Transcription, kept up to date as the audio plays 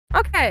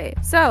Okay,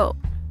 so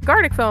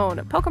Gartic phone,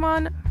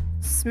 Pokemon,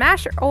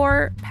 smash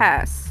or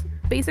pass.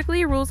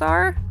 Basically, rules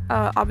are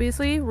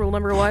obviously rule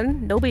number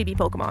 1: no baby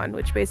Pokemon,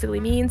 which basically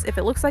means if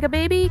it looks like a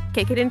baby,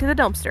 kick it into the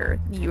dumpster.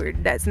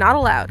 That's not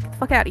allowed. Get the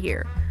fuck out of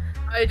here.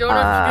 I don't know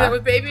if you do that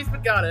with babies,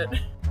 but got it.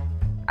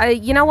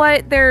 You know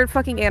what? They're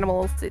fucking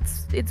animals.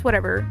 It's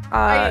whatever.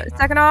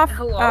 Second off,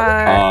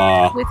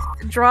 with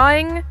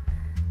drawing,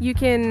 you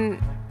can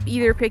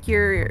either pick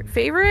your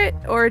favorite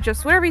or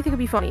just whatever you think would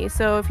be funny.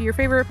 So if your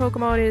favorite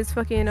Pokemon is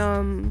fucking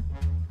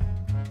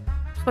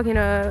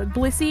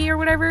Blissey or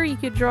whatever, you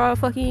could draw a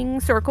fucking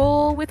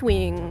circle with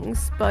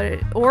wings.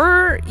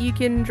 Or you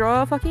can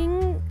draw a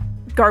fucking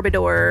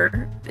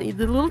Garbodor, the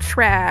little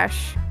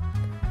trash.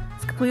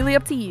 It's completely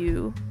up to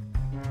you.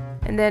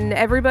 And then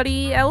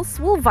everybody else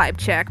will vibe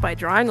check by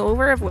drawing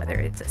over of whether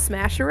it's a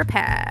smash or a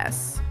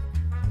pass.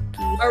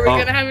 Are we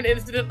gonna have an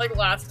incident like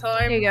last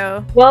time? There you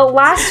go. Well,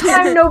 last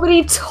time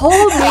nobody told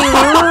me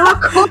we were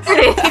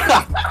recording.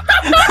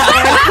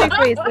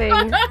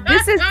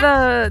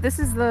 This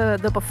is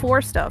the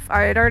before stuff.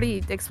 I had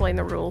already explained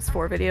the rules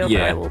for video,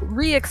 but I will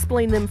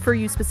re-explain them for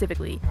you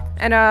specifically.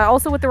 And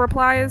also with the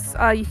replies,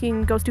 you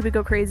can go stupid,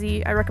 go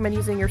crazy. I recommend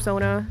using your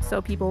Sona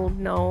so people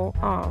know.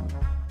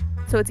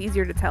 So it's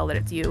easier to tell that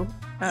it's you.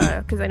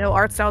 Because I know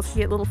art styles can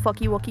get a little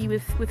fucky-wucky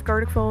with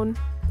Gartic phone.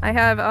 I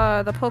have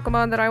the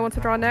Pokemon that I want to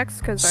draw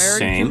next because I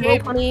already drew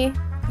Lopunny.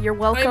 You're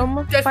welcome,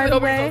 I'm by the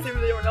hoping way. it's not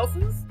anyone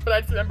else's, but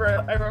I just remember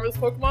I remember this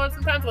Pokemon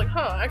sometimes like,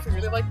 huh, I actually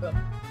really like them.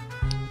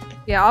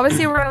 Yeah,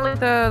 obviously we're gonna leave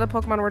the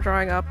Pokemon we're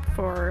drawing up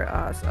for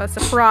a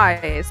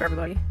surprise for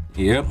everybody.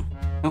 Yep.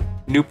 Oh,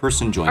 new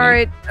person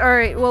joining.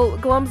 Alright, well,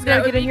 Glum's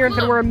gonna get in here and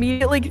then we're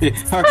immediately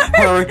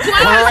hurry,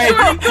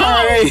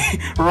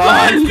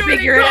 run!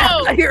 Figure it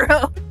out,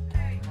 hero.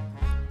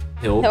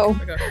 Hill. No.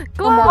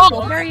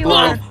 Glum, there you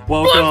are.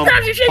 Welcome.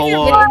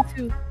 Hello.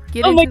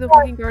 Get into the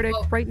fucking Gartic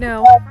right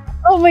now.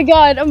 Oh my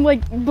god, I'm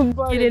like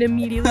bombarded. Get in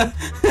immediately.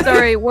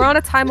 Sorry, we're on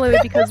a time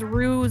limit because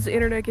Rue's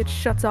internet gets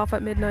shuts off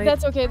at midnight.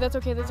 That's okay,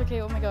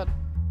 oh my god.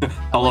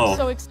 Hello. I'm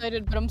so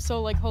excited, but I'm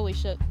so like, holy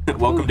shit.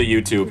 Welcome to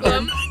YouTube.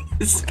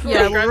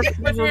 Yeah, we're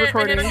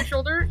recording. On your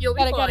shoulder, you'll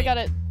be fine. Got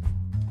it.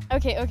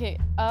 Okay.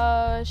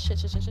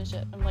 Shit.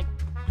 I'm like...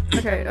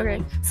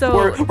 Okay. So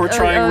we're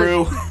trying,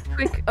 Rue.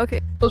 Quick, okay.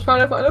 I was trying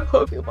to find a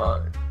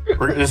Pokemon.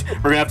 We're gonna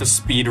have to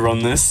speed run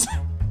this.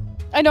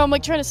 I know, I'm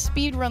like trying to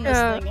speed run this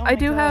thing. Oh I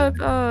do have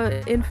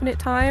infinite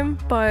time,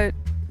 but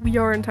we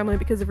are in time limit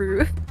because of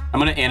Rue. I'm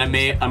gonna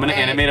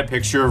animate a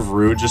picture of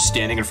Rue just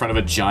standing in front of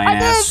a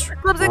giant ass.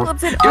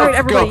 Glubs in. Alright,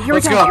 everybody, here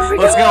we go.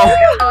 Let's go.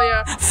 Oh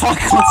yeah. Fuck,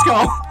 let's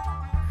go.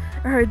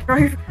 Alright,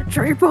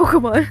 draw your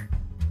Pokemon.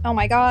 Oh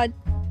my god.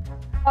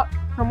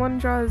 Someone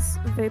draws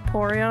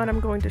Vaporeon,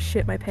 I'm going to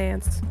shit my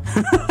pants.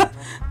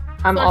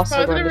 I'm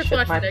also going to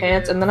shit my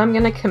pants, and then I'm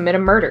going to commit a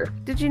murder.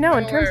 Did you know,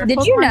 in terms of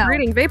Pokemon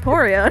breeding,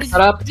 Vaporeon...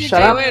 Shut up. If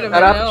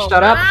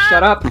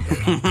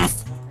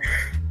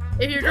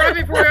you're drawing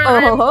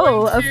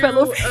Vaporeon, a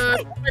fellow...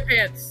 my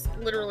pants,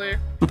 literally.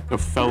 A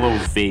fellow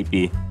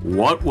vapey.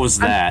 What was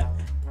that?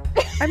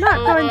 I'm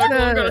not going to...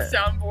 I've got a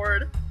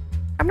soundboard.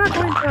 I'm not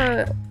going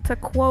to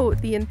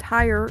quote the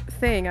entire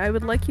thing. I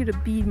would like you to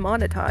be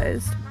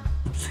monetized.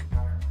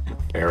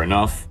 Fair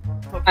enough.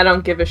 I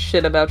don't give a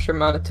shit about your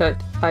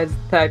monetized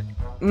type.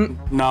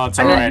 No, it's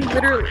alright.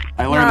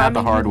 I learned that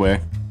the hard way.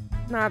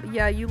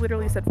 Yeah, you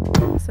literally said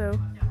so.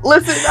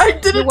 Listen, I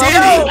didn't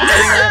know!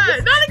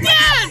 Not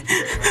again!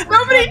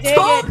 Nobody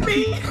told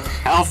me!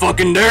 How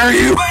fucking dare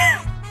you!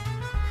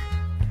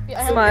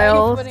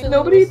 Smile.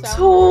 Nobody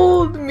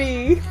told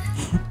me!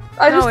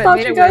 I just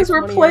thought you guys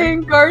were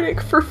playing Gartic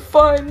for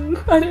fun.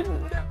 I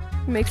didn't know.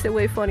 Makes it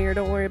way funnier,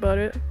 don't worry about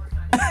it.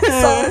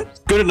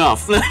 Good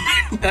enough.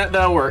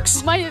 that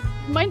works.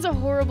 Mine's a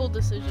horrible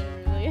decision,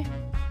 really.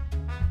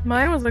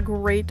 Mine was a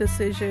great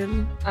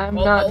decision. I'm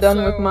not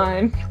done with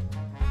mine.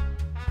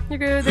 You're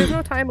good. There's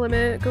no time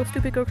limit. Go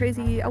stupid, go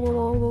crazy.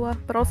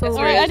 But also.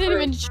 Sorry, I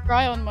didn't even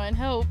try on mine.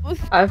 Help.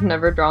 I've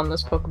never drawn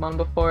this Pokemon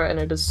before, and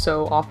it is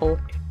so awful.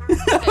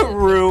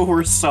 Rue,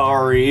 we're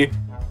sorry.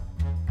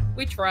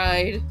 We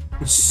tried.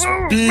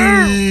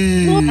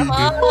 Speed. Come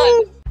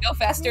on. Go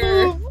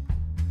faster.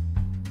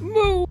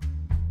 Move.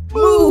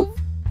 Move.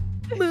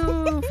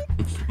 Go.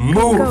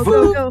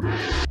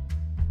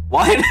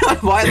 Why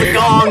the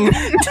gong?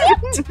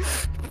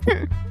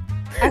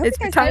 It's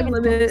the time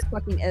limit.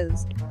 Fucking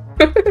is.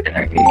 You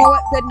know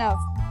what? Good enough.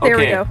 There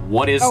we go.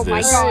 What is oh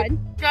this? My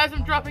god. Guys,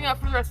 I'm dropping out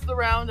for the rest of the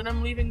round and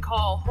I'm leaving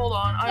call. Hold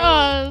on.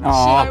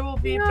 I will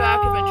be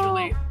back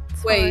eventually.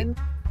 Wait.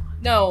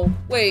 No.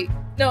 Wait.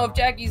 No, if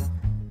Jackie's...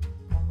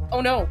 Oh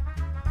no.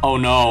 Oh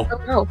no.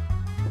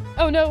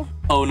 Oh no.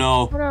 Oh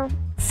no.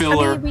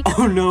 Filler. I mean,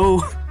 oh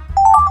no.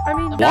 I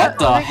mean, what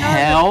the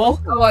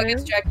hell? Oh, I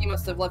guess Jackie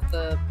must have left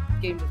the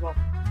game as well.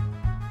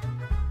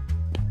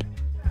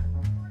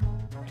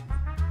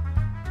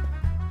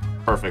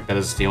 Perfect. That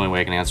is the only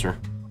way I can answer.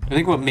 I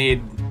think what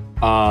made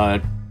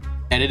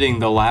editing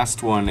the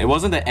last one, it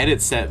wasn't the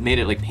edit set made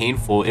it like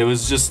painful. It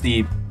was just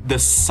the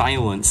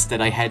silence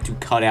that I had to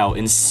cut out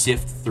and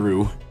sift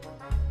through.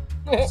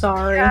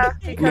 Sorry. Yeah,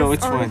 No,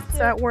 it's fine.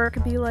 At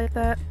work be like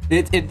that.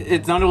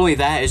 It's not only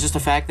that, it's just the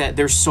fact that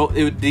there's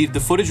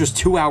the footage was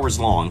 2 hours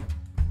long.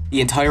 The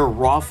entire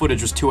raw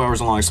footage was 2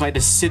 hours long, so I had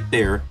to sit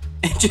there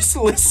and just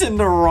listen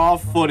to raw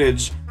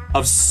footage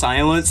of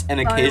silence and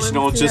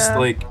occasional just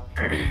like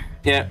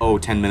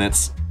 10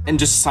 minutes. And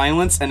just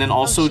silence, and then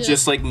also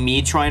just like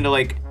me trying to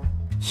like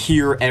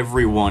hear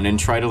everyone and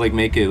try to like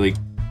make it like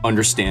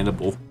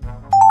understandable.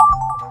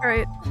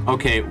 Alright.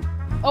 Okay.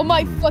 Oh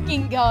my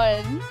fucking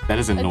god. That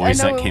is a noise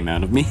that came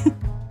out of me.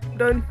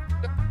 Done.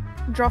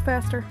 Draw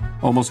faster.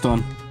 Almost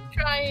done.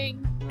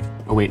 Trying.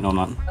 Oh wait, no, I'm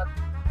not.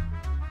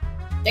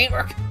 Didn't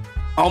work.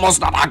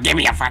 Almost done. I'll give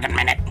me a fucking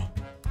minute.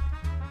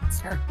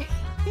 Sir,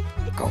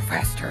 go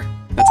faster.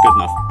 That's good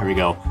enough. There we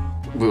go.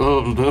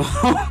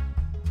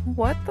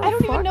 What the I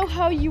don't fuck? even know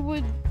how you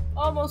would...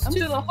 Almost to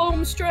the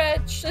home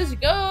stretch. Let's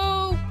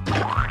go.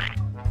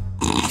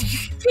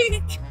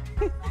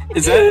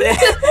 Is that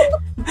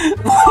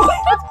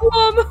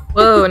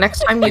Whoa, next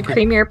time you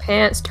cream your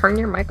pants, turn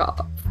your mic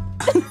off.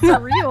 For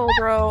real,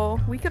 bro.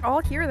 We could all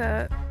hear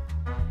that.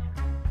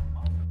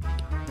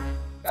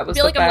 That I was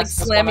feel like I'm like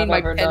fastest slamming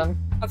one my I've pen. ever done.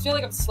 I feel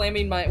like I'm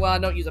slamming my. Well, I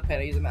don't use a pen.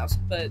 I use a mouse.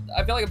 But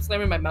I feel like I'm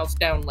slamming my mouse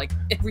down like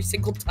every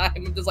single time.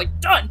 I'm just like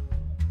done.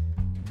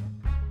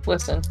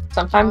 Listen,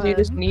 sometimes you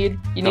just need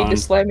to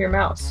slam your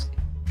mouse.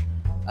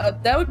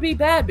 That would be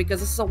bad because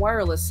this is a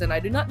wireless and I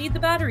do not need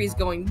the batteries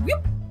going.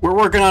 Whoop. We're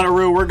working on it,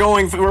 Rue. We're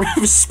going for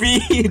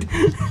speed.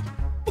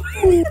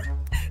 I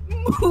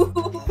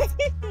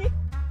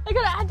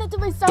gotta add that to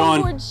my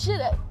soundboard. Shit,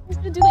 I was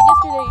gonna do that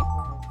yesterday.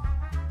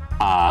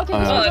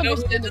 Okay, no,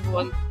 we did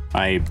one.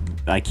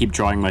 I keep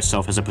drawing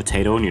myself as a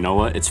potato, and you know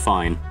what? It's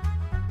fine.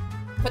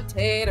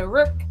 Potato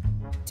rook,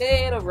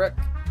 potato rook.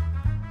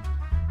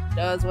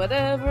 Does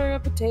whatever a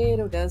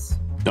potato does.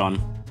 Done.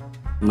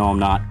 No, I'm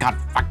not. God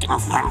fucking.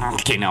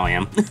 Okay, now I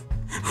am.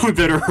 We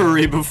better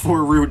hurry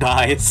before Rue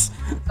dies.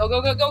 Go,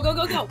 go, go, go, go,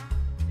 go, go.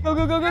 Go,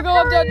 go, go, go, go,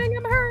 I'm done.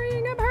 I'm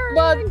hurrying. Come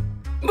on.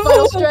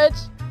 Final stretch.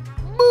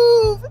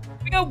 Move.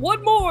 We got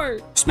one more.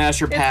 Smash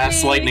your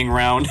pass, lightning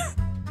round.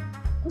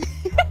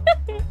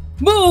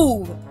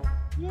 Move.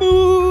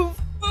 Move.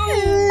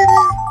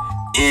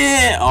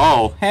 Yeah.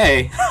 Oh,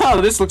 hey.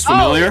 Oh, this looks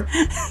familiar.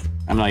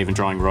 I'm not even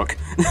drawing Rook.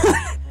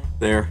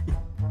 There.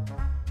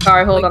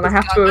 Sorry, hold on. I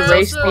have to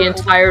erase the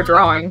entire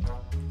drawing.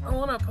 I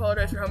want to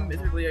apologize for how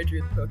miserably I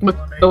drew the Pokemon. With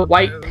the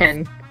white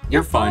pen.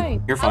 You're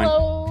fine. You're fine.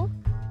 Hello.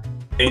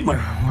 Wait a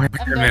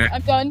minute.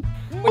 I'm done.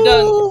 We're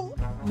done.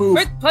 Move.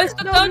 Press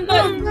the done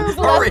button. Who's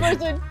the Hurry. last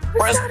person?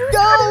 Press.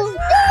 Go.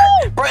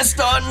 Press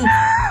done.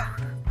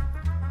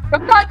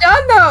 I'm not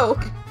done though.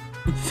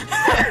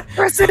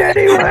 Press it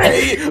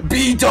anyway! Hey,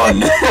 be done!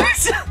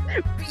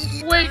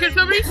 Wait, can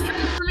somebody stream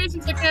for me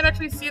since I can't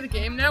actually see the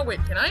game now?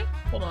 Wait, can I?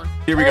 Hold on.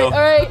 Here we go.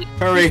 Alright.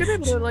 Hurry. You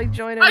should have, like,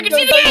 join I can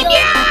see the game!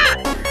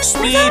 Yeah!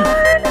 Speed!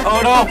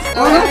 Oh no!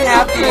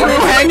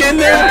 Rue, hang in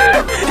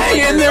there! Hang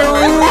in there,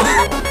 Rue!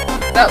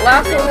 That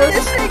last one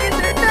was.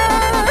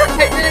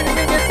 I didn't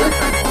even get to.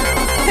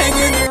 Hang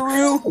in there,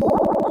 Rue!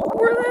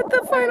 We're at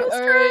the final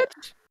Alright.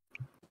 stretch.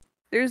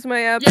 There's my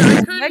I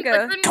absolute couldn't-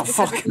 mega. Oh,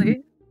 fuck.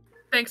 specifically.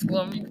 Thanks,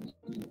 Glum.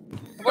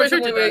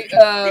 Unfortunately,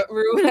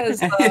 Rue has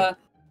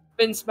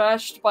been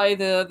smashed by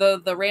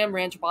the Ram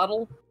Ranch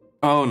bottle.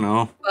 Oh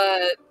no.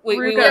 But we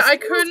Ruga- will Yeah, I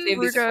still couldn't- save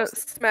these Ruga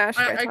first. smashed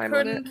my I time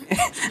on it. couldn't. Yeah,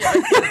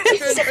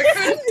 I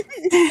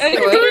couldn't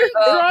Anyway,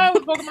 draw the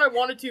Pokemon I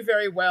wanted to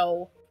very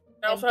well.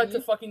 I also had to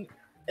fucking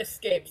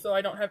escape, so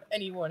I don't have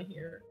anyone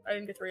here. I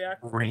didn't get to react.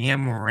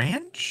 Ram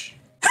Ranch?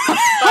 By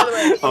the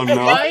way, Oh, no.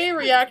 my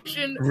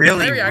reaction. Really,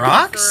 my reaction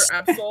rocks? for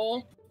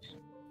Absol.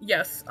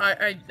 Yes,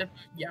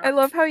 yeah. I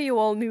love how you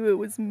all knew it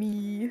was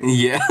me.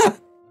 Yeah.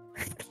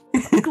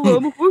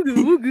 Glum, wooga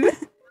wooga.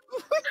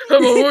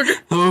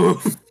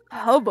 Oh.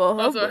 Hubba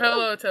Also, hubba.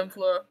 hello,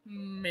 Templar,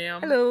 ma'am.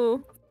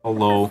 Hello.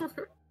 Hello.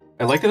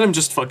 I like that I'm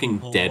just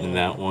fucking dead in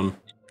that one.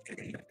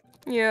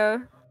 Yeah.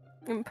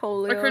 I'm I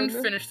Polion. couldn't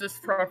finish this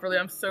properly.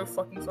 I'm so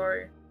fucking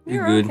sorry.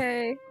 You're good.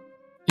 okay.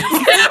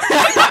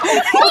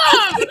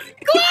 Glove!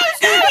 Glove!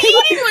 Stop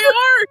eating my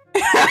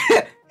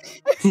heart!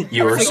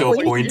 You are so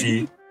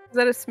pointy. Is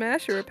that a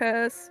smash or a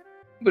pass?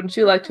 Wouldn't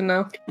you like to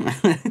know?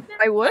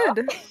 I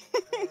would.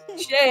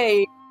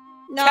 Jay,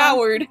 No.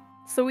 coward.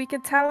 So we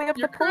could tally up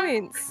Your the crown.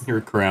 points.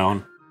 Your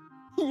crown.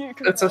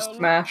 It's a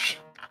smash.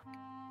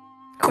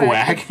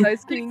 Quack.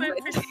 Ice cream.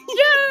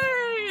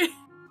 Yay!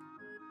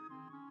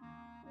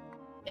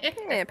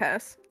 Yeah,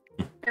 pass.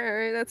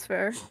 Alright, that's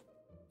fair.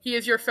 He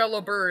is your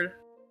fellow bird.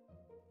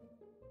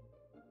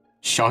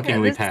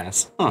 Shockingly this-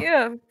 pass. Huh.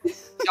 Yeah.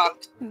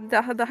 Shocked.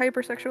 The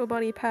hypersexual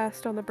bunny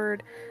passed on the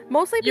bird.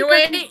 Mostly You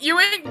because ain't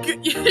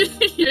good.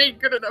 You ain't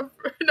good enough.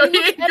 No, he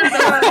ain't good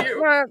enough for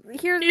you.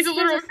 here's He's a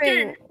literal the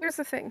thing. king. Here's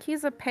the thing.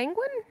 He's a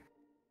penguin?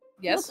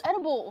 Yes. It's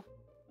edible.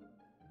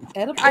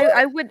 Edible.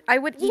 I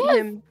would eat Yes.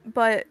 him,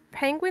 but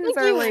penguins Thank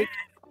are you. like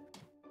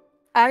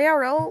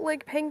IRL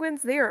like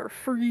penguins, they are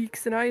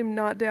freaks, and I am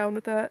not down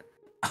with that.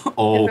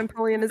 Oh. If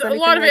Empoleon is A anything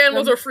lot of like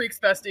animals them. are freaks,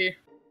 bestie.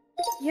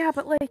 Yeah,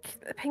 but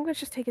like penguins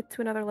just take it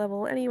to another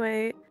level.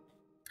 Anyway,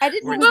 I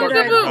didn't We're know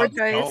talking what about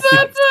Gorgeist.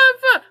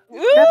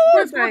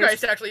 Where's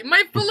Gorgeist, actually?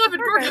 My beloved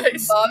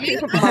Gorgeist! Mommy,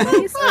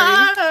 sorry.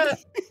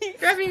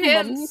 Grab your Mommy,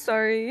 hands!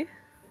 sorry.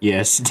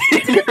 Yes.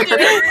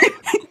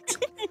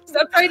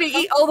 Stop trying to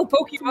eat all the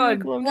Pokemon.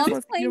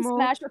 Glum's playing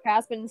Smash or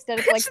Pass, but instead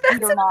of like That's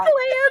eat a or not.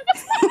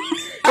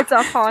 It's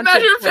a haunted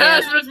Smash your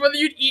plant. pass, whether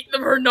you'd eat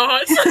them or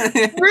not.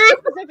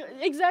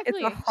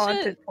 Exactly. It's a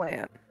haunted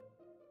plant.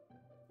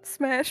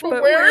 Smash, But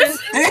but where where is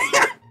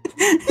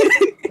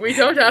We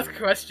don't ask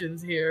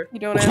questions here. You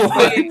don't ask.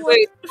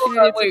 Wait, hold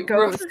on, It's a wait,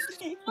 ghost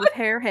with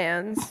hair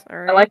hands. All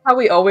right. I like how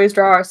we always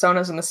draw our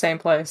Sonas in the same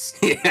place.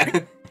 Yeah.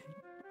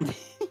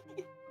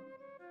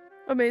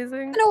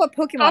 Amazing. I know what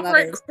Pokemon that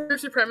Top-rank is. queer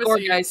supremacy.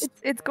 Gorgeist.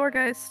 It's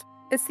Gorgeist.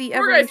 It's the Gorgeist,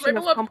 evolution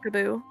of right below-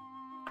 Pumpkaboo.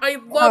 I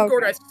love Okay.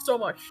 Gorgeist so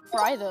much.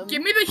 Fry them.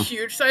 Give me the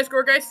huge size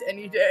Gorgeist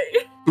any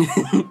day.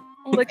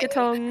 Lick a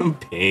tongue.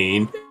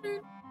 Pain.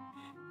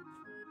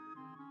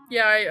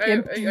 Yeah, I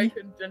Empty.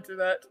 couldn't enter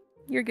that.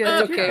 You're good.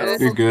 It's okay.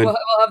 You're good. We'll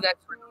have that.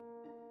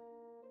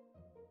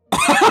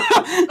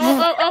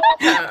 I'll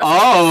pass.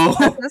 Oh,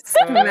 That's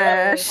a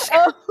smash.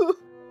 Oh.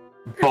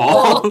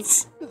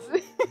 balls.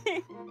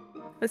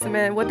 Listen,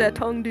 man, what that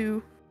tongue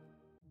do?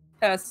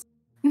 Pass.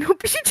 No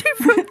PG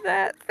from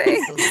that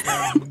thing.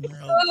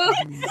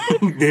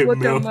 What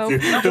the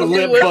mouth? The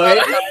lip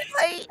bite.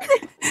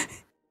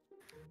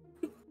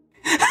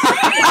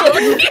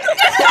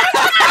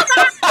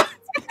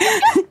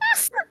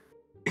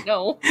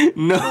 No.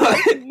 No.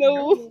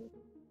 No.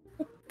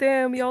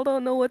 Damn, y'all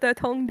don't know what that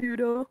tongue do,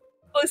 though.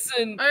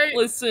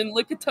 Listen,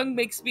 lick a tongue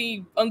makes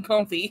me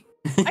uncomfy.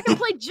 I can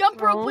play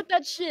jump rope Oh. with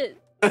that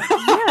shit.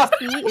 Yeah,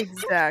 see?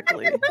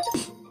 Exactly.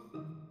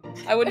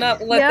 I would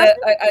not let Yeah.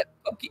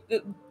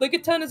 that.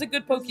 Lickitung is a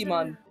good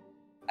Pokemon.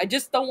 I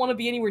just don't want to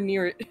be anywhere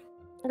near it.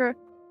 Okay.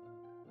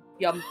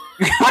 Yum.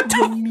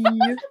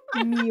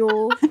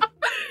 Meal.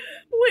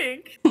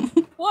 Link.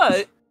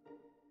 What?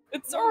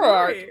 It's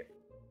Zoroark. Wait,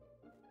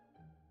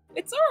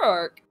 It's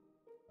Zoroark.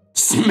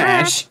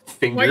 Smash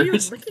why are you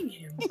fingers. licking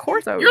him? Of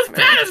course I You're was as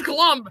bad as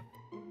Glum!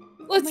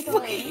 Let's Oh my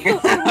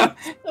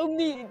fucking. So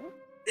mean.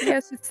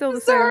 Yes, it's still the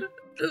same.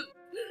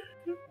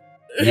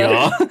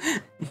 Yeah.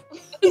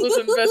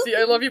 Listen, Bessie,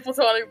 I love you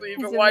platonically, He's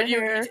but in why the do you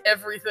hair. eat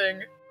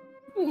everything?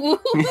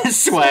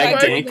 Swag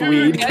tank Swag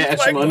weed tank, cash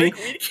swag money.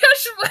 tank, weed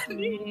cash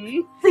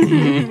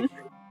money.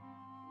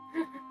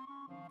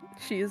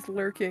 She is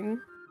lurking.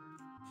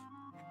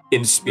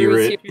 In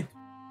spirit.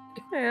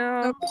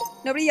 Yeah. Nope.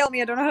 Nobody yell at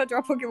me. I don't know how to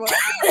draw Pokemon.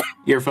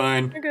 You're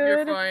fine. You're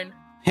You're good. fine.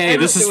 Hey,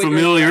 this is doing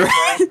familiar.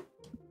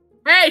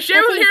 Hey, Shay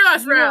wasn't here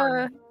last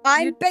round!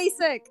 I'm You-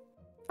 basic.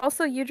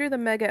 Also, you drew the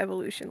Mega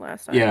Evolution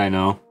last time. Yeah, I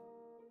know.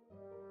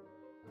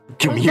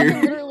 Come I was here.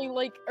 fucking literally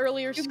like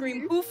earlier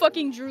scream, who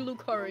fucking drew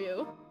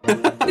Lucario?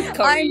 I'm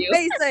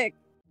basic.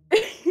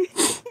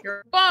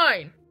 You're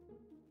fine!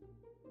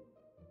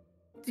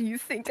 Do you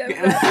think I'm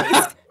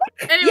that?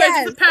 Anyways,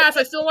 Yes. it's a pass.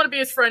 I still want to be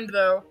his friend,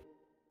 though.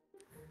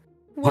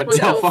 What the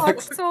the fuck,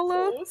 fuck?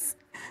 Solo?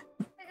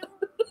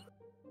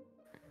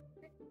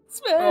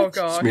 Smash. Oh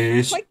god.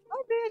 Smash. Like,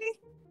 oh,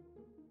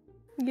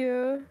 Danny.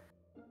 Yeah.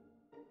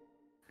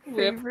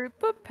 Rip. Favorite,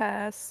 but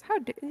pass.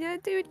 Yeah,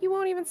 dude, you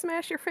won't even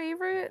smash your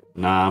favorite.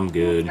 Nah, I'm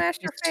good. Smash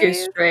your Too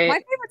face. straight. My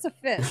favorite's a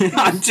fish.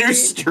 I'm too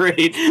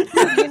straight.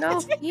 You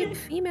know, eat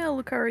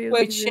female Lucario.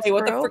 Wait, Shay,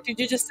 what the frick did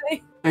you just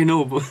say? I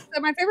know, but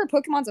So my favorite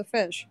Pokemon's a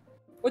fish.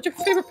 What's your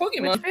favorite Which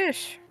Pokemon?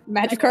 fish?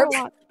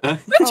 Magikarp. Oh,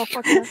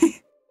 fuck yeah.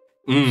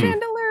 Mm.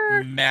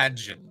 Chandelier.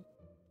 Imagine.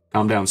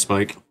 Calm down,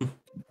 Spike.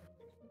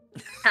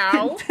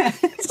 How?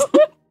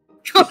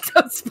 Calm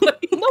down,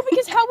 Spike. No,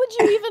 because how would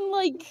you even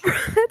like?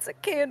 That's a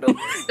candle.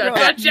 No,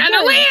 That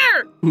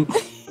chandelier!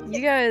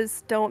 you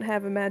guys don't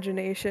have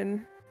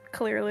imagination,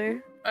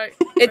 clearly.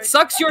 It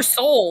sucks your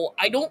soul.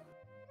 I don't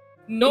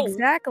know.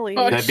 Exactly.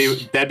 Oh,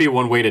 That'd be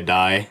one way to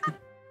die.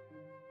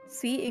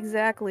 See,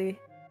 exactly.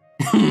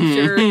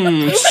 Sure.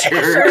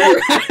 Sure.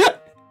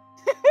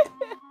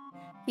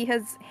 He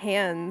has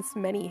hands,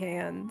 many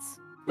hands.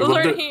 Those Well,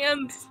 aren't the-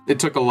 hands. It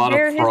took a lot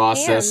They're of his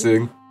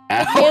processing.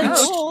 Ouch.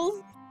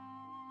 Handles.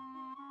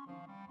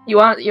 You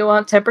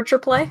want temperature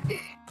play?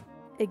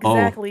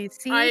 Exactly.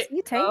 See, I-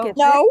 you tank it.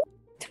 No.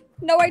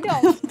 No, I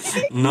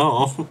don't.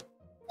 No.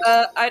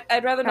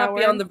 I'd rather not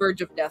be Power. on the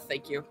verge of death,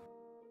 thank you.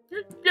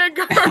 Yeah,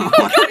 God,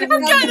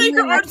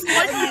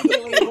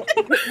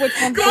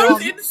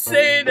 God's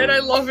insane, and I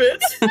love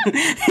it.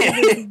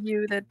 It was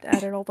you that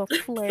added all the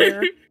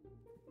flair.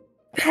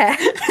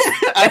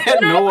 I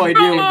had no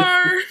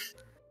idea.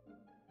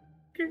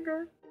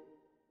 Gengar.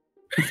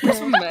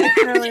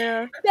 Hell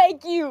yeah.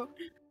 Thank you.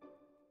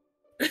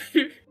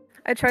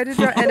 I tried to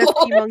draw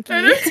NFT monkey,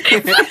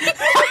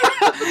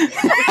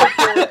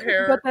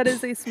 but that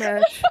is a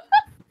smash.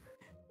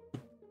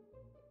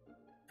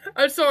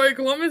 I'm sorry,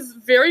 Glum is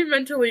very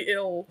mentally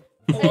ill.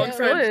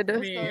 Alongside Good.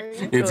 me.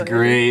 It's Good.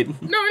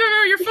 great. No,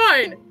 you're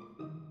fine.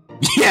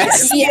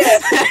 Yes.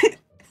 Yes.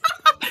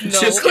 No.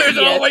 Just Clears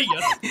it all yes. away,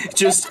 yes.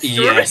 Just Straight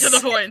yes. to the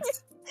point.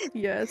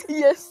 Yes.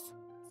 Yes.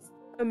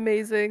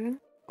 Amazing.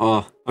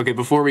 Oh, okay.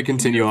 Before we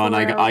continue on,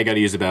 I gotta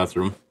use the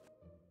bathroom.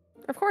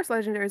 Of course,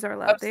 legendaries are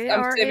allowed.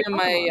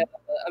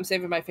 I'm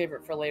saving my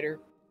favorite for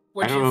later.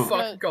 Would you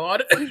fuck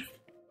God? I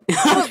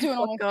was doing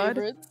all my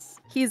favorites.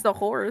 He's the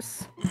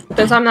horse.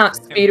 Since I'm not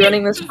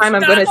speedrunning this time,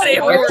 I'm gonna take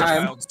my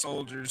time. Child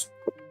soldiers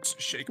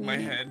shake my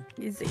head.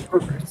 He's a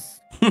horse.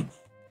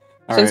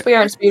 Since we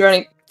aren't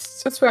speedrunning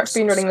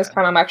this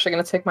time, I'm actually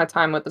gonna take my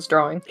time with this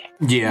drawing.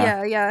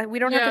 Yeah. We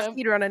don't have to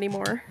speedrun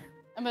anymore.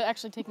 I'm gonna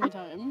actually take my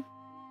time.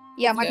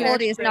 Yeah, my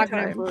quality is not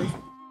gonna improve.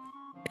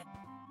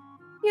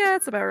 Yeah,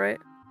 that's about right.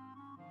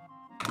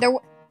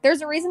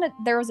 There's a reason that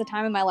there was a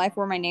time in my life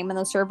where my name in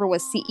the server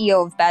was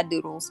CEO of Bad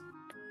Doodles.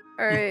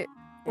 Alright.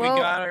 Well,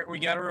 we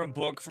got her a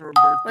book for her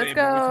birthday. Let's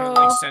go.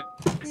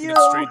 But we can send it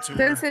straight to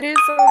Since her. it is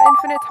on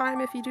infinite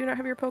time, if you do not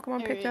have your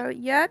Pokemon picked out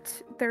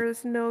yet, there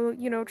is no,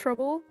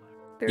 trouble.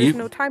 There is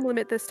no time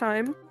limit this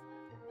time.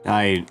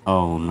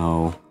 Oh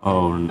no.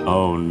 Oh no.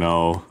 Oh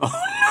no.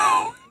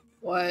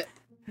 What?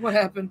 What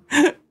happened?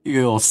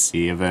 You'll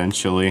see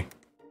eventually.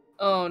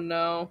 Oh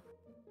no.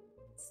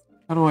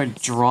 How do I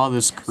draw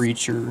this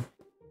creature?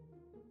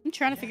 I'm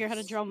trying to figure out how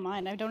to draw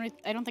mine. I don't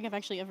think I've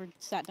actually ever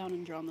sat down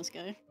and drawn this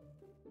guy.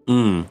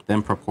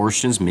 Then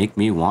proportions make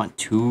me want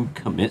to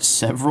commit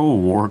several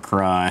war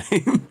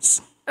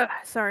crimes.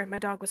 Sorry, my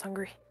dog was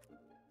hungry.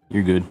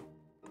 You're good.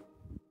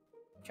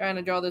 Trying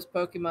to draw this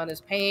Pokemon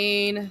is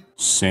pain.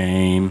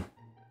 Same.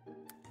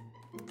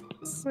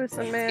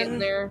 Listen, man. Getting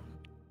there.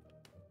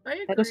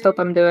 I just hope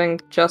I'm doing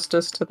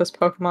justice to this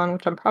Pokemon,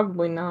 which I'm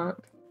probably not.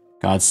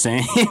 God,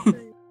 same.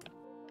 I'm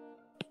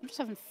just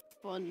having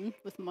fun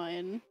with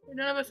mine.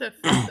 None of us have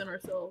faith in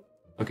ourselves.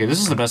 Okay, this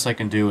is the best I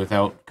can do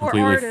without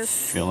completely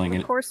filling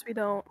it. Of course we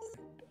don't.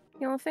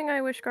 The only thing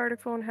I wish Gartic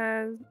phone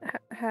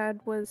had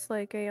was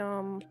like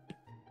a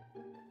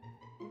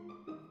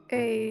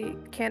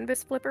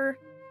canvas flipper.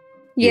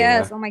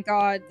 Yes, oh my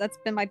god, that's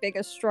been my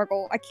biggest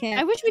struggle. I can't.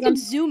 I wish we could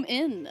zoom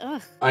in.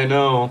 Ugh. I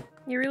know.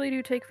 You really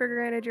do take for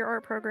granted your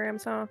art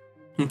programs, huh?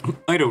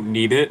 I don't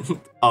need it.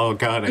 Oh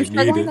god, I I'm need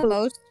struggling it. the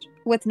most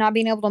with not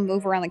being able to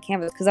move around the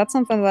canvas, because that's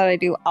something that I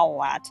do a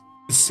lot.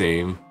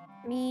 Same.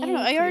 Me I don't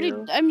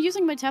know. I'm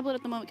using my tablet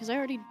at the moment because I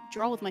already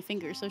draw with my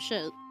fingers, so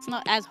shit. It's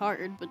not as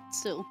hard, but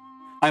still.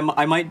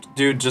 I might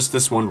do just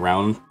this one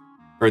round,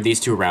 or these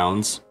 2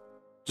 rounds,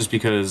 just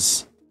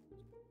because.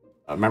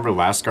 Remember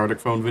last Gartic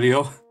phone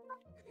video?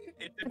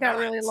 It got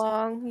really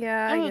long.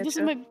 Yeah. Oh, this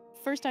is my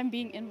first time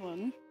being in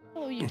one.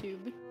 Hello,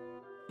 YouTube.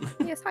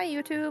 Yes, hi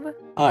YouTube.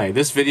 Hi,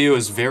 this video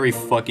is very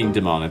fucking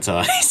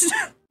demonetized.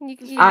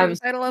 I'm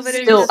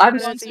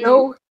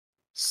so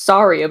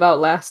sorry about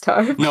last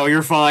time. No,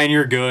 you're fine.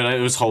 You're good. It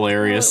was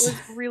hilarious. It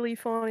was really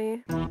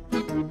funny.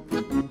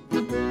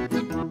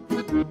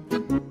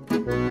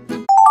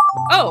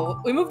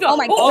 Oh, we moved on.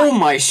 Oh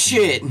my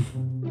shit.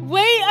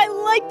 Wait, I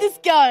like this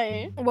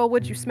guy. Well,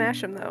 would you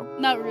smash him though?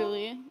 Not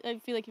really. I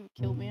feel like he would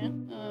kill me.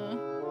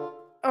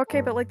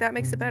 Okay, but like that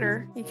makes it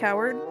better. You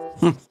coward.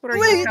 What are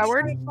you, a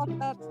coward?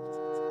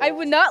 I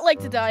would not like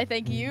to die,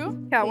 thank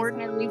you. Coward.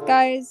 Can I leave,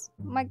 guys?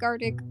 My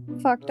Gartic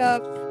fucked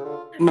up.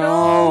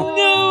 No.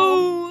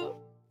 No.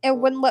 It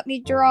wouldn't let me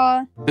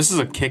draw. This is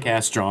a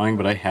kick-ass drawing,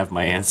 but I have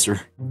my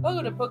answer.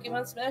 Welcome to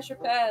Pokemon Smash or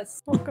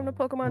Pass. Welcome to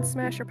Pokemon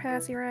Smash or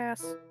Pass your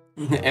ass.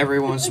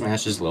 Everyone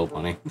smashes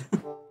Lopunny.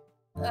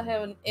 I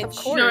have an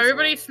itch. No,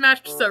 everybody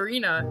smashed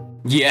Serena.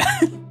 Yeah.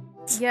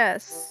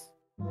 Yes.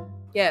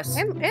 Yes.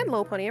 And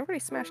Lopunny. Everybody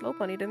smashed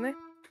Lopunny, didn't they?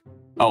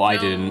 Oh, I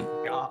didn't.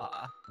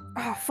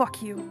 Oh,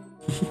 fuck you.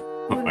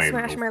 You wouldn't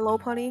smash my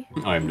Lopunny?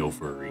 I'm no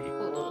furry.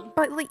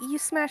 But, like, you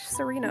smashed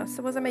Serena,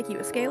 so what does that make you,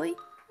 a scaly?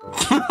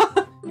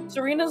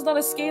 Serena's not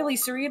a scaly.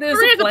 Serena's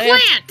a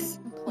plant.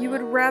 You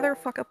would rather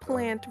fuck a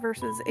plant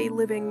versus a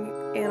living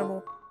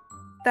animal.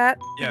 That,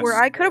 Yes.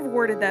 where I could have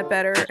worded that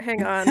better.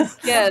 Hang on.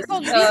 Yes. I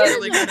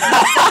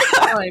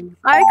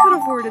could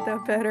have worded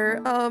that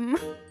better.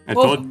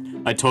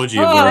 I told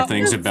you there were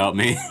things about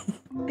me.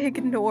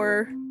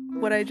 Ignore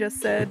what I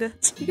just said.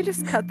 You can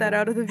just cut that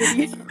out of the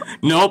video.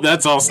 Nope,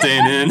 that's all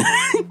staying in.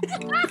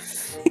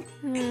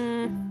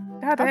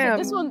 God damn. Okay,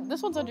 this one's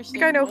understandable. I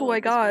think I know who I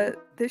got.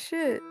 This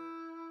shit.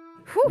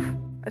 Whew.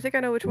 I think I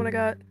know which one I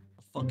got.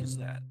 What the fuck is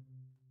that?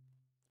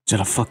 Is that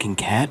a fucking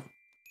cat?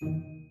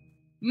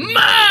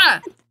 Ma!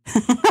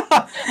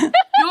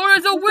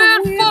 There's a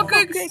weird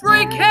fucking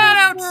stray cat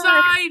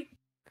outside!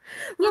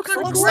 Looks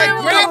like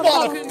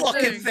grandma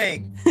fucking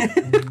thing!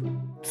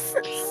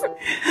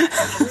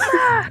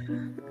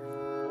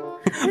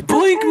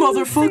 Blink,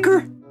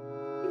 motherfucker!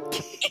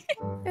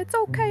 It's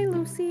okay,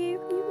 Lucy. You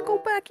can go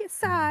back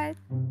inside.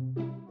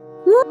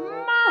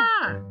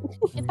 Ma!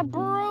 It's a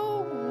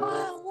bro.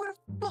 Oh, what a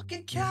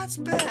fucking cat's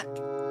back!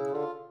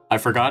 I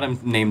forgot I'm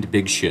named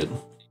Big Shit.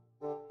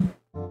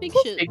 Big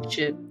shit. Big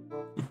shit.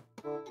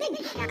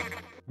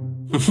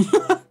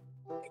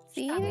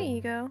 See, there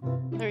you go.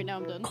 Alright, now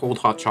I'm done. Cold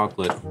hot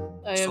chocolate.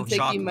 I am Some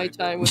taking my chocolate.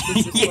 time with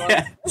this as well.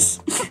 Yes!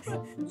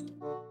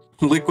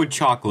 Liquid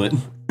chocolate.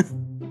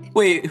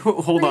 Wait,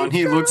 hold on,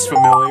 he looks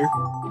familiar.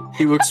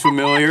 He looks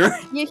familiar.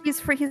 Yeah, he's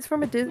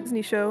from a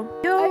Disney show.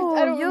 Yo,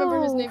 I don't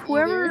remember his name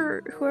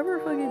whoever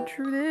fucking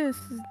drew this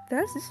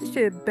is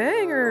shit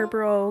banger,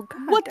 bro.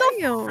 God What the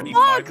damn.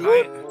 fuck?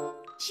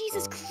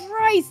 Jesus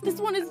Christ, this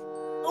one is.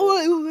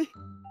 Oh,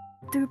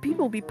 dude,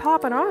 people be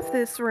popping off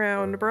this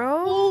round,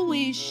 bro.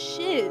 Holy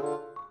shit.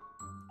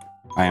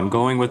 I am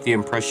going with the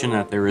impression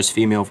that there is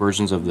female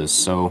versions of this,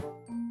 so.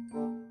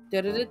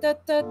 I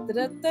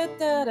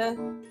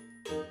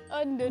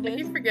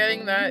keep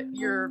forgetting that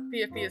your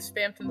PFP is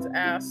Spamton's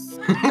ass.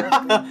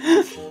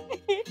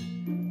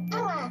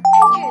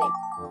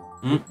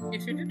 You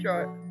should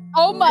draw it.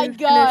 Oh my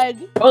god.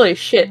 Holy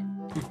shit.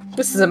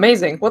 This is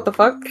amazing. What the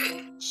fuck?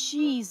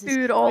 Jesus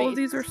Dude, Christ. all of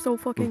these are so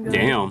fucking good.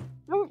 Damn.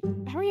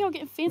 How are y'all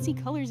getting fancy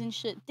colors and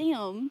shit?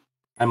 Damn.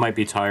 I might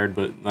be tired,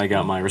 but I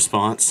got my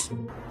response.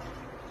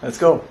 Let's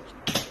go.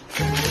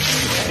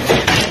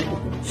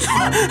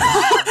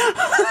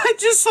 I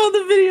just saw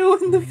the video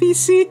in the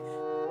VC.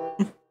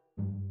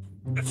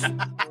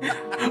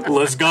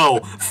 Let's go.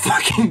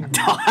 Fucking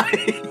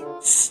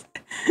dies.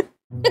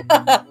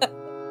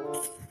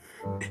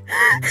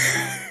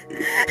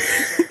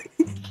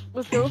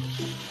 Let's go.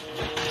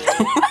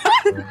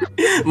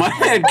 My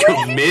man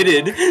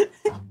committed.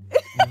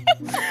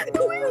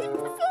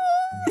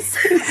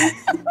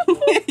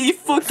 He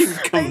fucking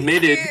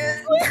committed.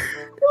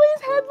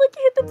 His head like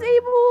hit the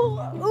table.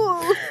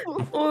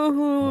 Let's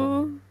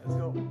go.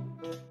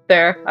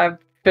 There, I've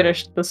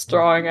finished this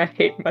drawing. I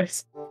hate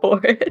myself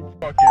for it.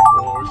 Fucking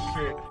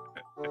bullshit.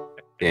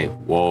 Hey,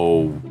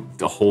 whoa.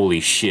 The holy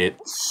shit.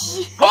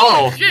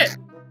 Oh shit!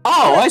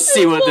 Oh, I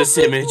see what this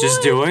image is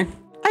doing.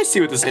 I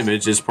see what this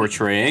image is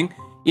portraying.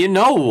 You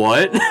know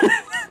what?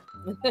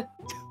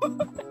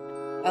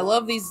 I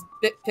love these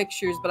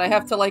pictures, but I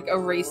have to like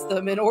erase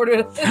them in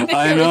order to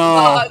I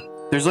know.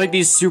 There's like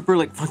these super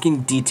like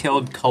fucking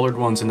detailed colored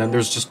ones, and then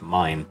there's just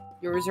mine.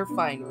 Yours are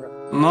fine,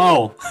 bro.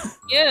 No.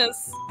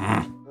 Yes.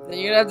 Then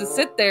you're gonna have to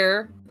sit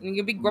there, and you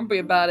can be grumpy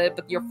about it,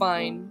 but you're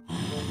fine.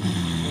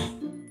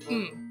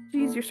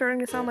 Jeez, you're starting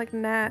to sound like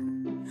Nat.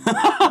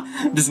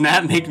 Does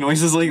Nat make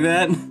noises like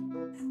that?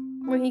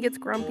 When he gets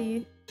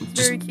grumpy.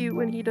 It's very cute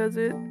when he does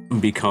it.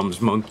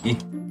 Becomes monkey.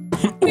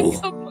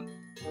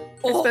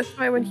 I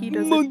specify when he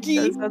does it,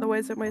 because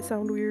otherwise it might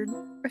sound weird.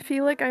 I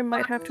feel like I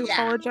might have to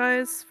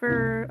apologize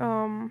for,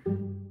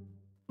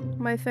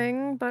 my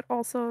thing, but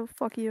also,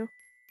 fuck you.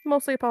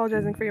 Mostly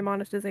apologizing for your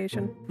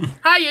monetization.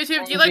 Hi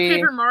YouTube, do you like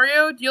Paper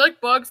Mario? Do you like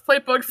bugs? Play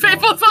Bugs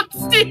Fables on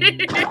Steam!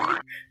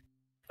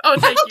 Oh,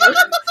 thank you.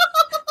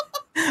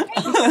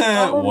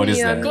 What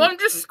is that? Glum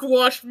just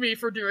squashed me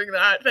for doing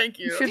that, thank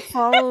you. You should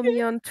follow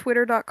me on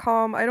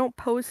twitter.com. I don't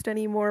post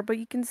anymore, but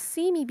you can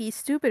see me be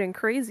stupid and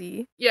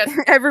crazy. Yes.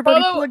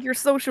 Everybody plug your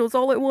socials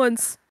all at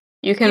once.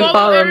 You can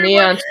follow me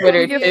on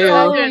Twitter too. You can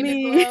follow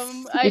me.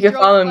 You can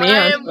follow me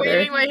I on am Twitter.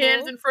 waving my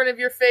hands in front of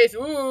your face.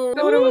 Ooh.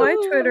 Go to my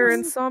Twitter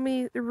and see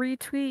me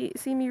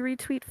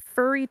retweet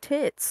furry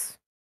tits.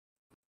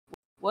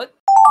 What?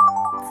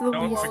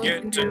 Don't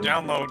forget to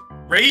download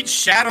Raid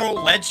Shadow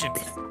Legend.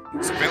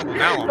 It's available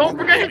now on Don't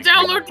forget to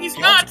download these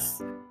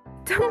nuts!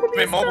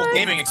 mobile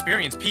gaming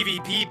experience.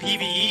 PvP,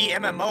 PvE,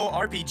 MMO,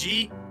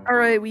 RPG.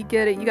 Alright, we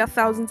get it. You got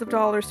thousands of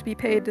dollars to be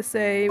paid to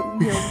say, you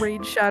know,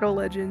 Raid Shadow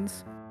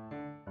Legends.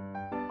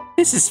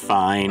 This is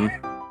fine.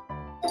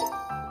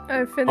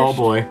 I finished. Oh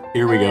boy,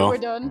 here we go. We're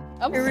done.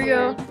 Here we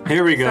go.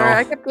 Here we go. Sorry,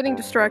 I kept getting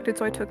distracted,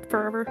 so I took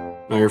forever.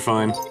 No, you're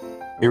fine.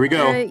 Here we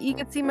go. You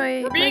can see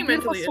my being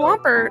beautiful mentally ill.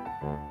 Swampert.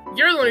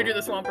 You're the one who did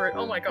the Swampert.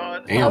 Oh my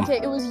god. Damn. Okay,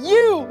 it was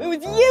you! It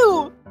was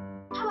you!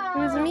 It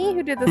was me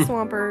who did the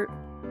Swampert.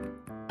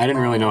 I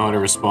didn't really know how to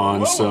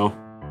respond, so.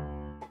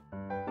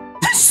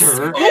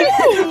 Sir?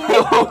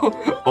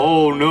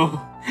 Oh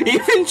no.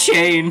 Even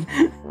Chain.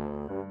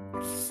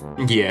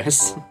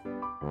 Yes.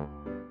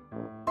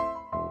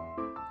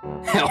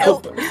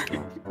 Help.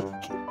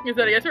 Is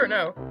that a yes or a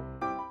no?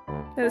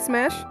 Did it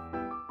smash?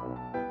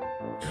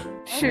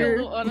 Sure. I'm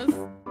a little honest.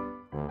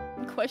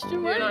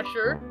 Question mark? You're not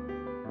sure?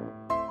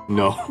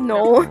 No.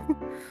 No.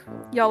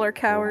 Y'all are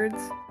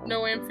cowards.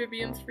 No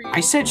amphibians for you? I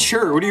said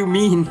sure, what do you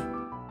mean?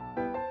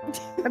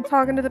 I'm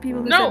talking to the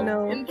people who said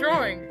no. In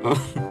drawing.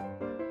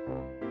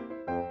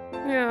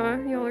 Yeah,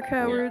 y'all are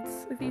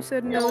cowards. If you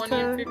said no to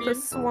the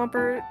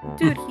Swampert.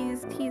 Dude,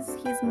 he's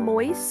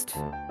moist.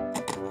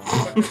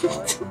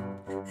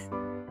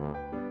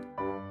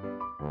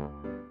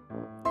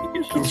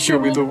 You can show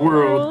me the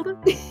world.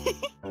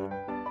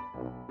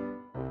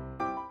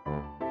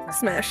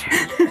 Smash.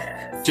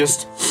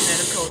 Just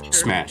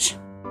smash.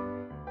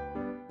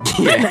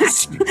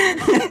 Yes.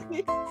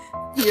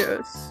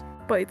 Yes.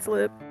 Bites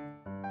lip.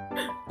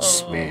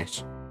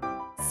 Smash.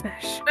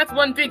 Smash. That's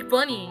one big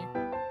bunny.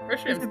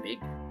 Russian's big.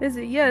 Is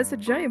it? Yeah, it's a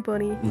giant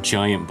bunny.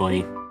 Giant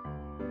bunny.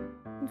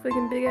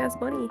 Fucking big ass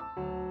bunny.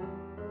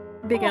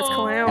 Big ass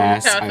clown.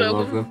 Ass, I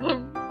love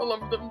them. I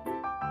love them.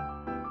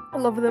 I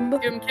love them.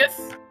 Give him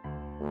kiss.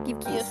 Give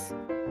kiss.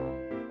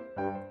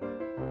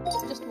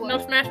 Just one. No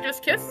smash,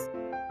 just kiss?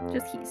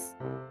 Just kiss.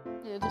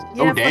 Yeah, just kiss.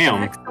 Yeah, oh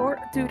damn.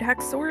 Dude,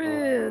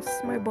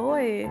 Haxorus, my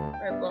boy.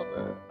 I love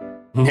it.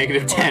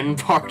 -10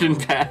 pardon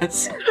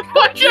pass.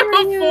 Why'd you have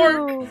a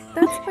fork?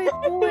 That's my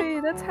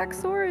boy. That's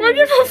Haxorius. Why'd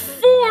you have a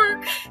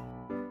fork?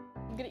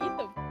 I'm gonna eat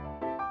them.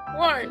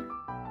 Why?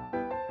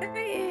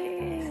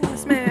 Hey,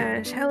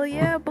 smash. Hell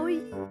yeah,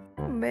 boy.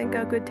 Man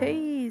got good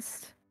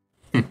taste.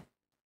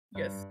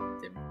 Yes,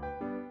 Tim.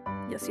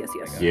 Yes, yes,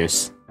 yes.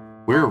 Yes.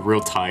 We're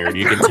real tired,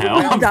 you can tell.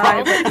 We'll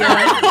die, but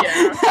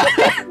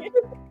Yeah.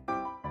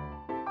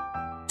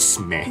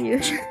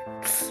 Smash.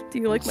 Do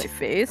you like my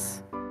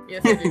face?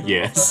 Yes, I do.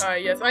 Yes. Hi,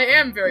 yes, I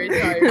am very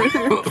tired.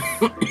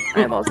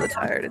 I am also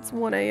tired. It's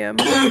 1 a.m.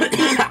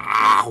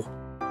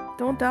 Ow.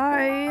 Don't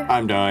die.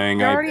 I'm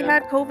dying. I already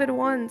had COVID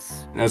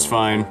once. That's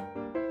fine.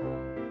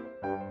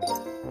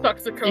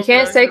 Sucks the COVID You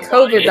can't out say of your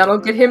body. COVID, that'll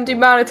get him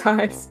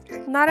demonetized.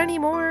 Not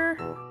anymore.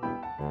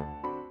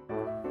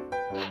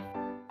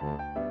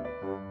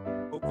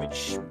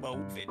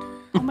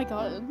 Oh my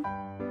god.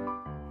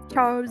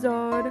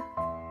 Charizard.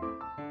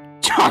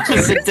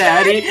 Charizard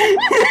Daddy.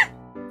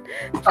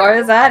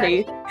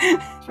 Charizard.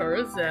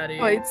 Charizard.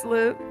 White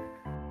slip.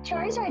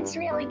 Charizard's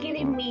really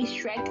giving me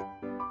Shrek.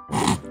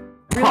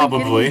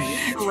 Probably.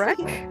 Shrek?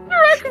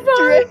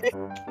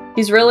 Shrek.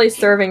 He's really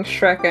serving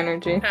Shrek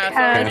energy.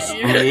 Pass.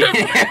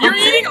 You're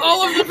eating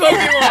all of the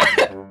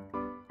Pokemon.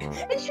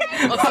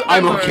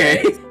 I'm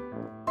okay.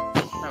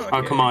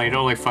 Oh, come on, you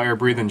don't like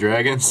fire-breathing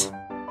dragons?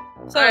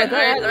 Sorry,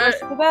 I went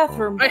to the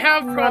bathroom. I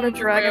have Not a problems with my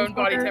dragon own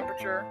body fucker.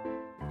 temperature.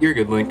 You're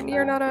good, Link.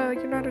 You're not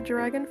a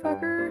dragon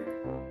fucker?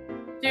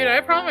 Dude, I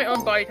have problem with my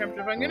own body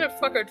temperature. If I'm gonna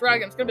fuck a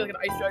dragon, it's gonna be like an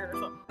ice dragon or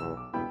something.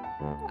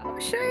 Oh,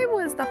 Shay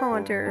was the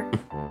haunter.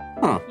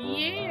 Huh.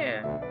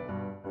 Yeah.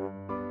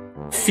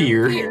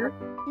 Fear.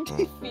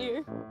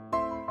 Fear.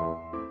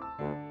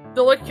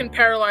 The lick can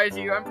paralyze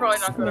you. I'm probably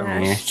not gonna.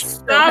 Smash.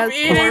 Stop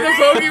eating the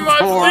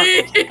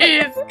Pokemon,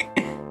 please!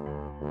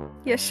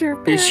 Yeah, sure.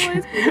 Fish.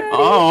 Paralyzed me, Daddy.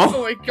 Oh.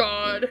 Oh my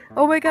god.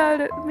 Oh my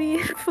god, me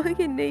and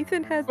fucking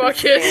Nathan had the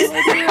Bucket. same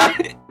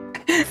idea.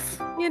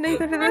 Me and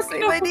Nathan had the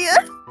same idea.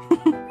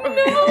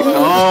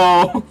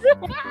 Oh.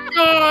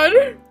 God.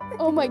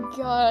 Oh my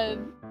god.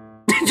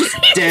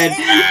 Dead.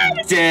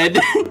 Dead.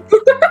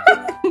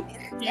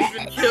 He's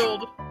been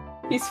killed.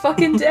 He's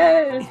fucking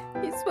dead.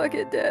 He's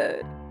fucking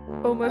dead.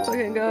 Oh my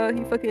fucking god,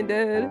 he fucking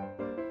dead.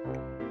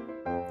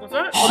 What's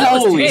that?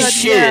 Holy God,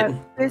 shit. Yeah,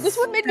 This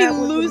one made me that was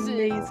lose it.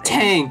 amazing.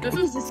 Tank. This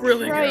Jesus is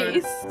really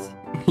good. Christ.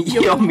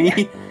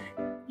 Yummy.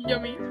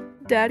 Yummy.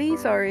 Daddy,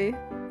 sorry.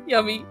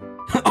 Yummy.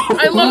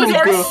 I love his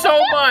art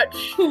so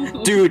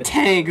much. Dude,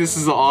 Tank, this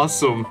is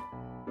awesome.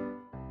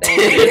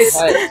 Tits.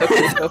 It took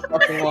me so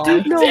fucking long.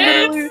 Dude, no,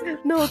 Tits! literally,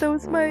 no, that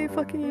was my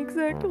fucking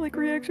exact like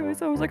reaction.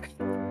 I was like,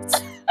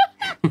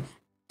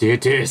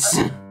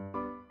 Titties.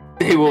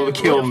 They will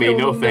kill me,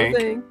 no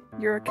thank.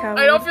 You're a coward.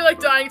 I don't feel like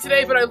dying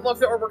today, but I love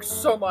the artwork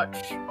so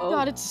much.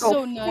 God, it's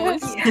so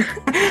nice.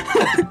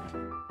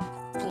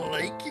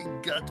 Flaky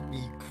got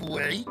me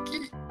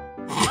quaky.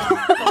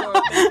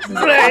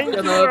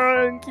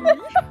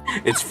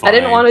 It's fine. I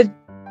didn't want to.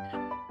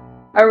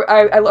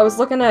 I was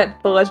looking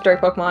at the legendary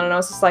Pokemon and I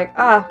was just like,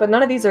 but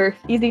none of these are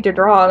easy to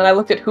draw. And then I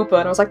looked at Hoopa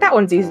and I was like, that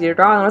one's easy to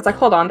draw. And I was like,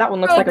 hold on, that one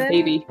looks like a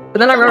baby. But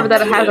then I remembered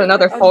that it has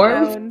another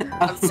form.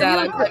 I'm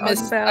sad.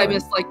 I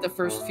missed like the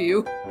first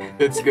few.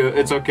 It's good.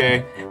 It's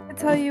okay. I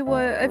tell you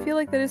what, I feel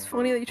like that is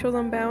funny that you chose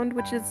Unbound,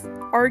 which is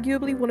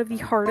arguably one of the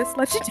hardest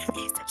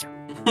legendaries to draw.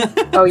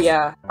 Oh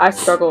yeah, I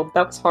struggled.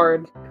 That was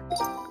hard.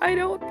 I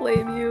don't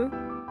blame you.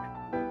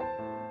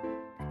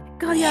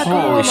 God, yeah,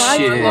 Holy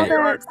shit. I love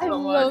that. I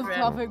love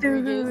Papa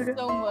Dude. Grievous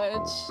so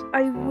much.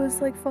 I was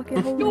like,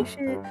 fucking holy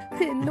shit.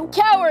 No.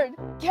 Coward!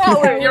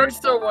 Coward! You're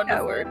so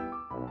wonderful. Coward.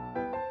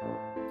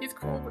 He's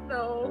cool, but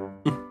no.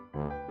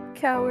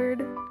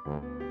 Coward.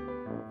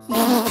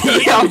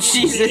 Oh,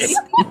 Jesus.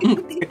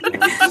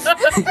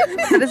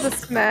 That is a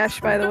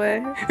smash, by the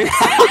way.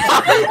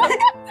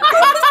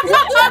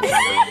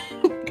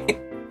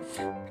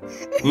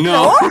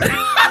 No.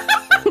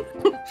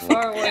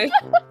 Far away.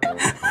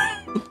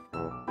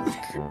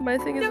 My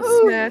thing is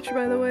a smash,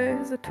 by the way.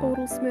 It's a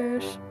total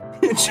smash.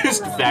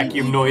 Just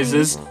vacuum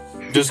noises.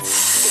 Just.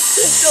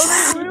 No,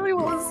 that literally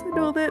was.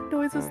 No, that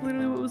noise was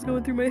literally what was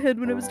going through my head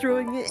when I was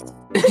drawing it.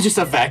 Just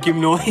a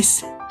vacuum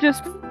noise.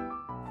 Just.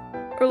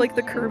 Or like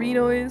the Kirby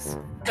noise.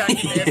 Vacuum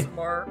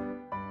ASMR.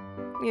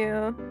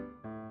 Yeah.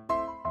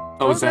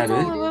 Oh, is that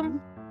that's it? all of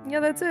them. Yeah,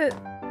 that's it.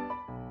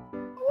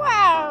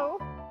 Wow!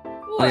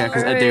 Oh yeah,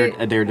 because Alright.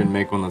 Adair didn't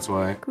make one, that's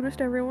why. Kudos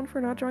to everyone for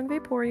not drawing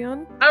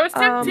Vaporeon. I was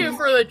tempted to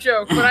for the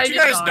joke, but I Do did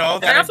you guys not. know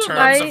that I in also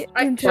terms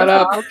of- Shut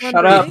up,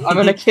 shut up. I'm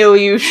gonna kill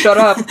you, shut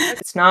up.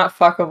 It's not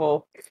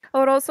fuckable. I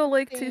would also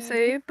like to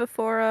say,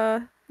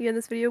 before we end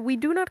this video, we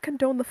do not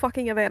condone the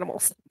fucking of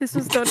animals. This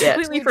was done Yes.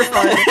 completely for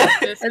fun.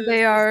 This And is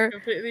they are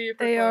completely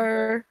for they fun.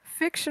 are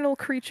fictional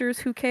creatures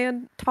who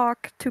can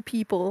talk to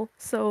people,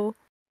 so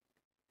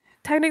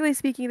technically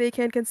speaking they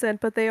can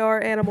consent, but they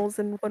are animals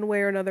in one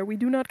way or another. We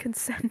do not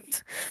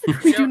consent.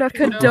 We do not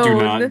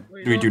condone.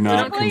 We do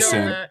not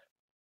consent. that.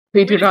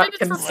 We do just not think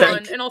it's for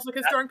consent. fun, and also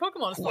because during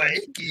Pokemon Smash.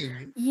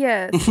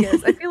 Yes,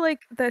 yes. I feel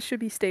like that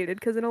should be stated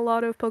because in a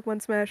lot of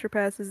Pokemon Smash or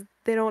passes,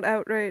 they don't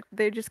outright.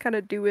 They just kind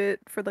of do it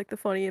for like the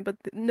funny, but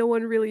no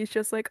one really is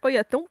just like, oh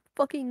yeah, don't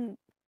fucking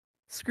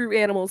screw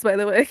animals. By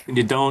the way,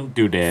 You don't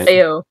do that.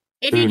 Ayo.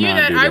 If you do not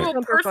that, do I that.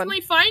 will personally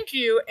find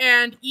you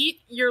and eat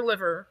your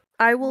liver.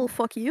 I will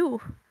fuck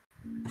you.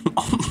 Wait,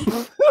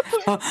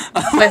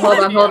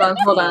 hold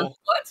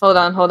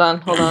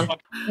on.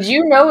 Did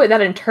you know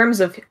that in terms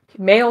of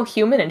male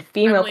human and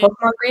female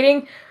Pokemon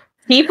breeding,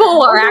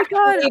 people are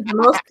actually the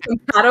most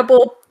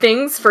compatible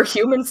things for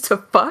humans to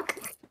fuck?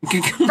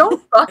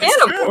 Don't fuck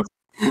animals.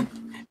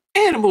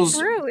 Animals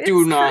True,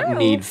 do it's not true.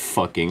 need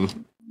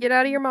fucking. Get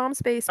out of your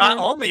mom's basement.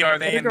 Not only are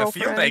they Get a in the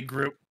field girlfriend. egg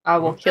group. I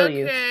will kill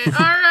you. Okay,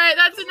 alright,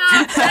 that's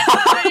enough. End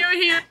the video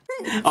here.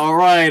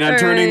 Alright, I'm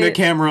turning the Alright.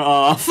 camera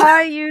off.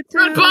 Bye, YouTube.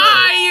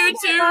 Goodbye,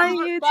 YouTube. Bye,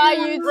 YouTube. Bye,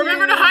 YouTube.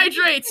 Remember to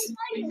hydrate.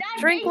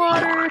 Drink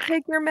water.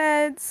 Take your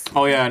meds.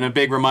 Oh yeah, and a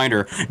big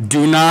reminder,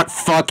 do not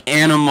fuck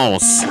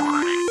animals.